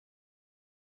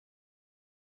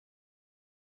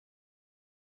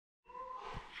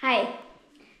Hi,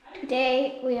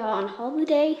 today we are on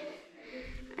holiday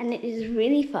and it is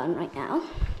really fun right now,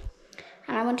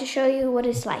 and I want to show you what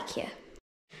it's like here.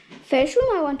 First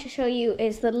room I want to show you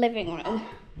is the living room.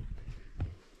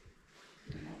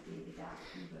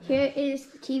 Here is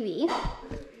the TV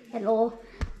and all,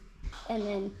 and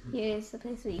then here's the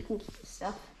place where you can keep your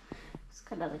stuff. It's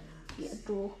kind of like a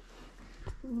dual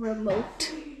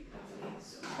remote.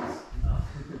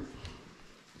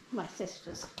 My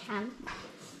sister's can.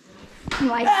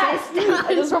 My sister.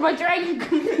 I just want my drink.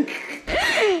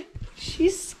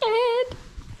 She's scared.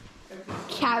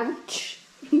 Couch.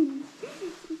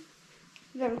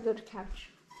 Very good couch.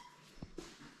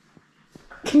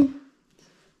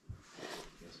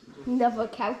 Another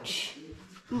couch.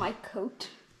 My coat.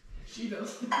 She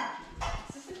does.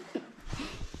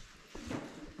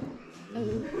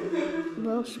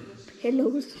 Those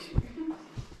pillows.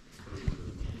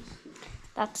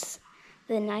 That's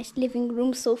the nice living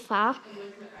room so far.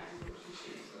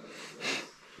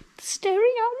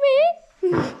 Staring at me.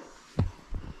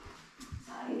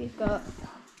 We've got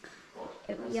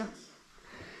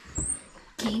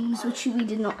games which we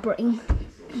did not bring.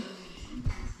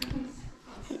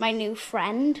 My new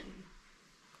friend,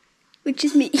 which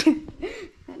is me.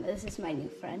 And this is my new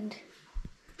friend.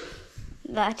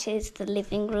 That is the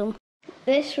living room.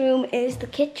 This room is the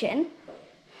kitchen.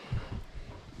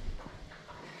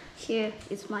 Here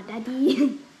is my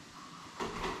daddy.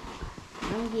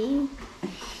 Monkey.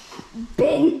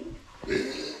 Bin.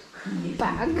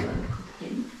 Bag.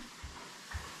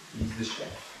 He's the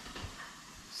chef.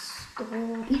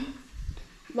 Stone.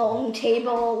 Long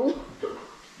table.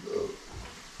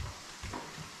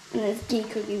 And there's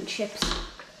cooking chips.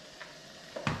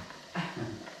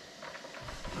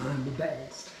 I'm the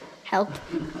best. Help.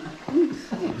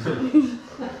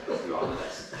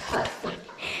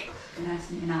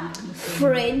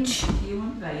 Fridge.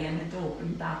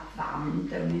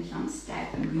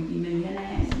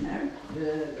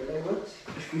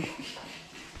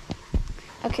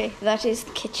 Okay, that is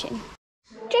the kitchen.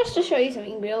 Just to show you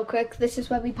something real quick, this is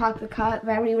where we park the car,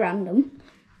 very random.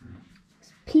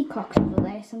 There's peacocks over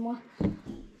there somewhere.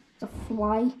 It's a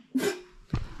fly.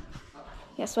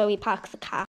 That's where we park the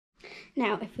car.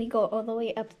 Now, if we go all the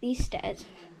way up these stairs,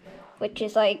 which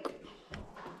is like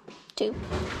 2,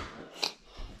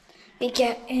 we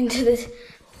get into this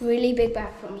really big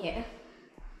bathroom here.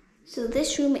 So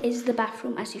this room is the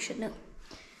bathroom, as you should know.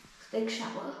 Big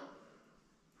shower.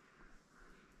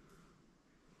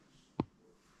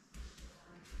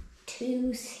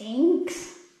 Two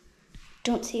sinks.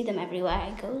 Don't see them everywhere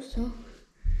I go, so.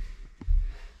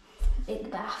 Big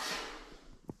bath.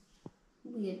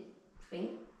 Weird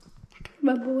thing. I can't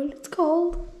remember what it's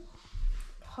called.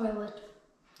 Toilet.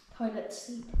 Toilet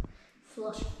seat.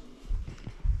 Flush.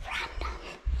 Random.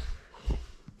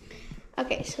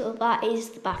 Okay, so that is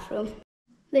the bathroom.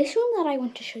 This room that I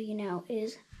want to show you now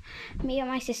is me and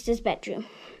my sister's bedroom.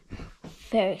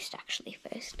 First.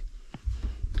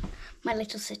 My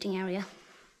little sitting area.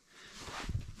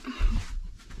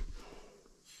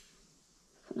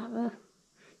 Can have a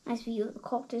nice view of the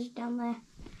cottage down there.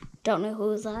 Don't know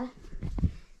who's there.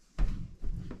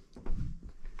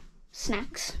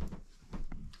 Snacks.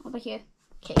 Over here.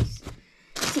 Case.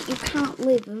 See, you can't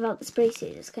live without the space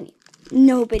raiders, can you?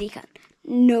 Nobody can.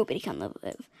 Nobody can live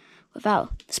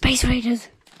without the space raiders.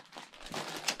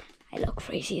 I look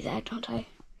crazy there, don't I?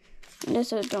 And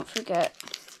also, don't forget,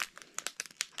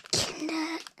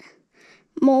 Kinder,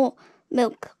 more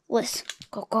milk, less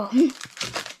cocoa.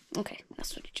 Okay,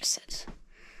 that's what it just says.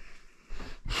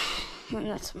 And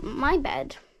that's my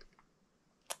bed.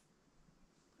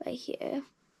 Right here.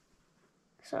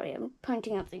 Sorry, I'm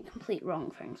pointing out the complete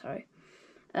wrong thing, sorry.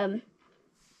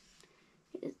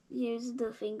 Here's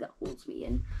the thing that holds me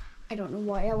in. I don't know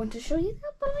why I want to show you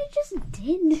that, but I just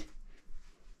did.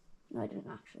 No, I didn't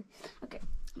actually. Okay,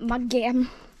 my game.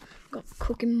 Got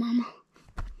cooking mama.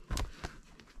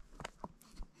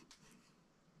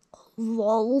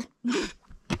 Lol.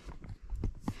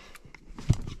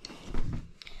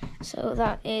 So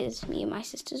that is me and my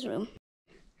sister's room.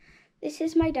 This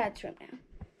is my dad's room now.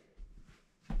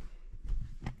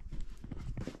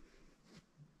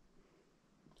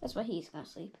 That's where he's gonna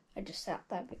sleep. I just sat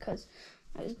there because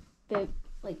I was tired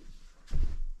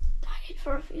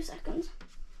for a few seconds.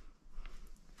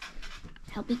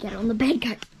 Help me get on the bed,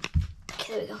 guys.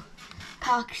 Okay, there we go.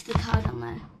 Parked the car down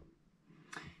there.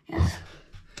 Yes.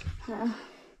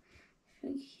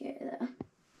 Here, there.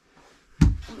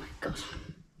 Oh my gosh.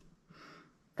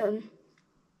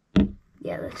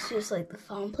 Yeah, that's just like the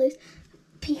farm place.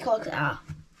 Peacocks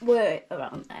were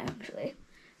around there actually.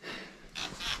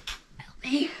 Help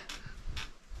me.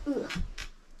 Ugh.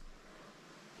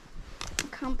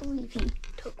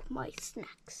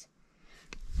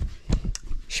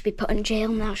 should be put in jail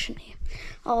now, shouldn't he?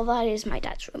 Oh, that is my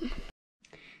dad's room.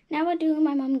 Now we're doing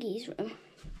my mum Gee's room.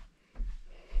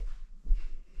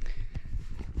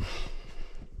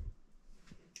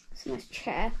 It's a nice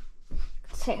chair.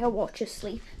 Sit her, watch her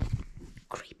sleep.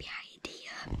 Creepy idea.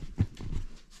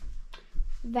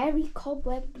 Very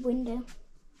cobwebbed window.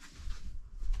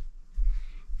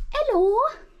 Hello.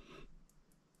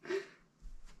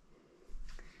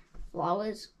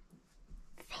 Flowers.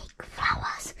 Fake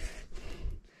flowers.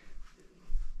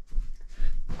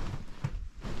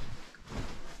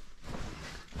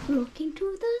 Looking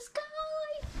to the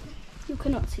sky. You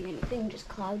cannot see anything, just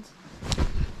clouds.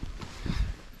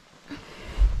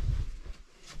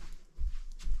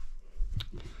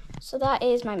 So that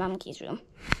is my mum Gee's room.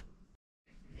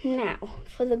 Now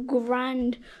for the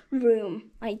grand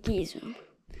room, my Gee's room.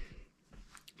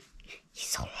 He's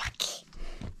so lucky.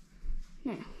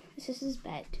 Now this is his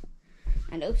bed,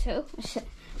 and also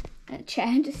a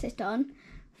chair to sit on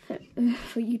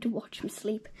for you to watch him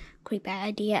sleep. Creepy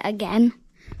idea again.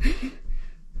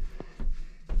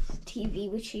 TV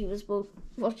which he was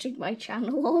watching my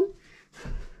channel on.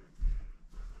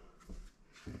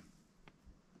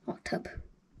 Hot tub.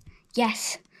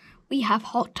 Yes, we have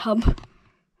hot tub. You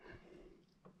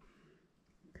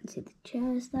can see the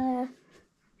chairs there.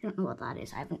 I don't know what that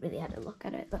is. I haven't really had a look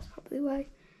at it. That's probably why.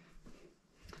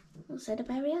 Little setup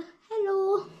area.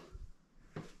 Hello.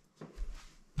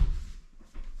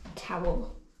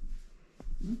 Towel.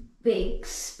 Big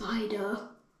spider.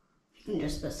 You can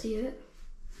just about see it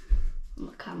on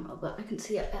the camera, but I can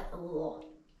see it a lot.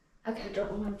 Okay, I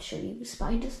don't want to show you the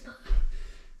spiders, but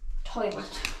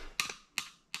toilet.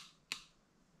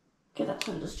 Okay, that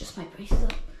one was just my braces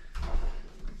up.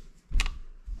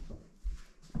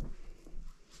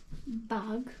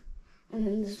 Bag, and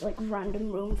then there's like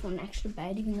random room for an extra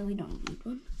bed, even though we don't need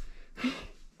one.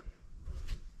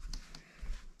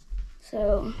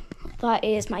 So that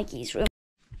is my Gee's room.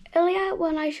 Earlier,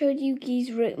 when I showed you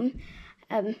Gee's room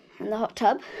and the hot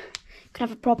tub, you can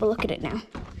have a proper look at it now.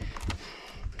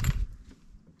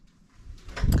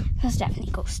 There's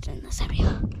definitely ghosts in this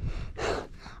area.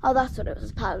 Oh, that's what it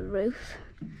was, part of the roof.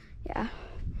 Yeah.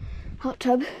 Hot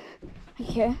tub. Right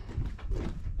here.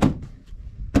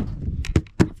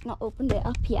 I've not opened it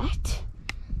up yet.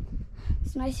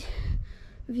 It's a nice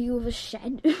view of a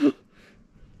shed.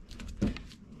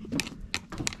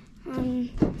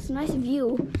 It's a nice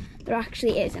view. There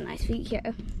actually is a nice view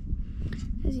here,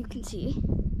 as you can see.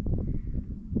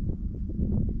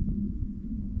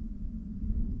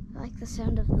 I like the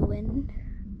sound of the wind.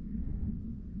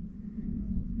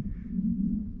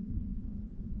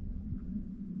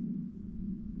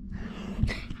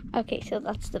 Okay, so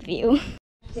that's the view.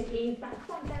 Back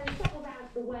from there and settled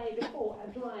out the way before a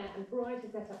drier and brighter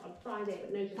setup on Friday,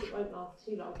 but notice it won't last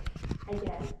too long.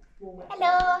 Again, more wet.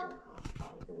 Hello.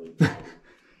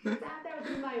 It's out there at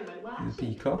the moment. Well,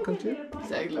 actually, Peacock, aren't you?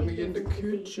 He's like, let me in the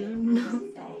kitchen.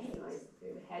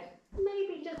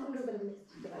 Maybe just a little bit of mist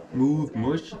to develop. Move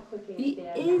much. He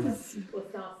is.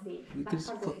 You can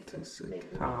put this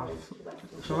half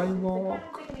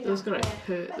sidewalk. Those gonna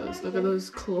hurt us. Look at those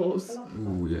claws.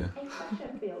 Ooh, yeah.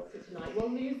 We'll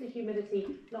lose the humidity,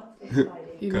 lots of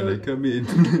You Can I know, come in?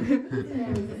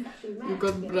 you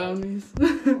got brownies.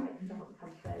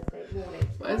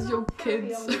 Where's your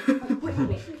kids? Where's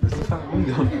the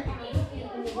family gone?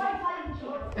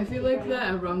 I feel like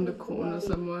they're around the corner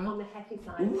somewhere.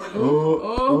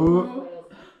 Oh.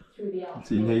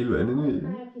 It's in Heulwen, isn't it?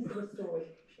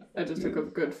 I just took a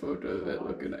good photo of it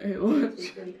looking at Heulwen.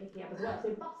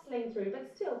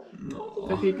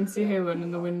 But you can see Heulwen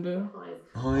in the window.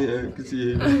 Oh yeah, I can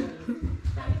see him.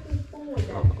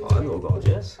 I know that,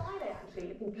 Jess.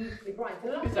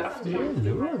 He's after you.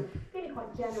 Feeling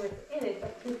quite generous in it,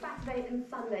 but through Saturday and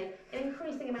Sunday, an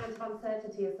increasing amount of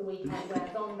uncertainty as the weekend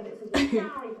wears on, but it's a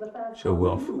showery for the first Show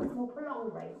off. time, with more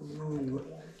prolonged rain.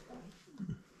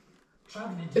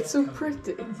 It's so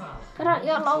pretty. Put out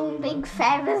your long big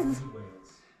feathers.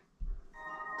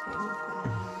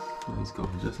 Oh, he's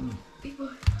gorgeous, isn't he?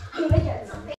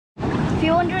 If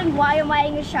you're wondering why I'm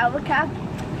wearing a shower cap,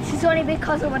 this is only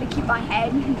because I want to keep my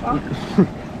head warm.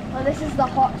 Well, this is the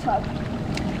hot tub.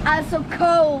 And it's so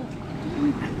cold.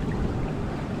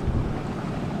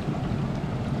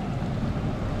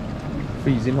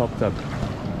 Freezing hot tub.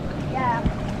 Yeah.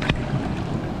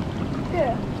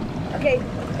 Yeah. Okay,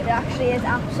 it actually is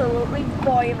absolutely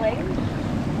boiling.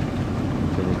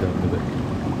 Turn it down a bit.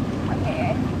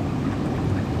 Okay.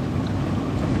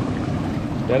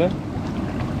 Better?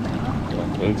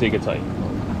 Yeah, it'll take a time.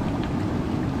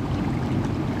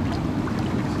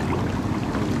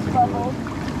 Bubble.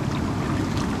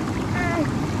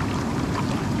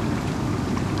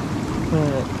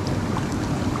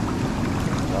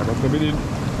 Come on, come in.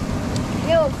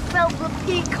 You're filled with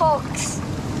peacocks.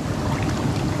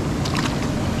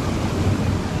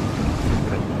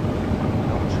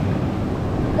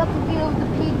 Look at the view of the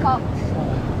peacocks.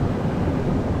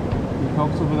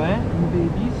 Peacocks over there, and the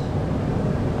babies.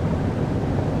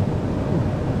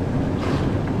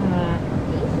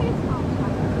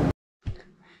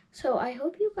 So I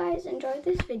hope you guys enjoyed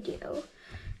this video.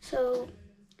 So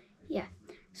yeah,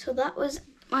 so that was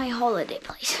my holiday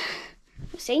place.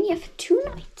 I'm staying here for 2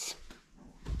 nights.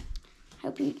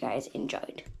 Hope you guys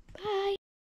enjoyed.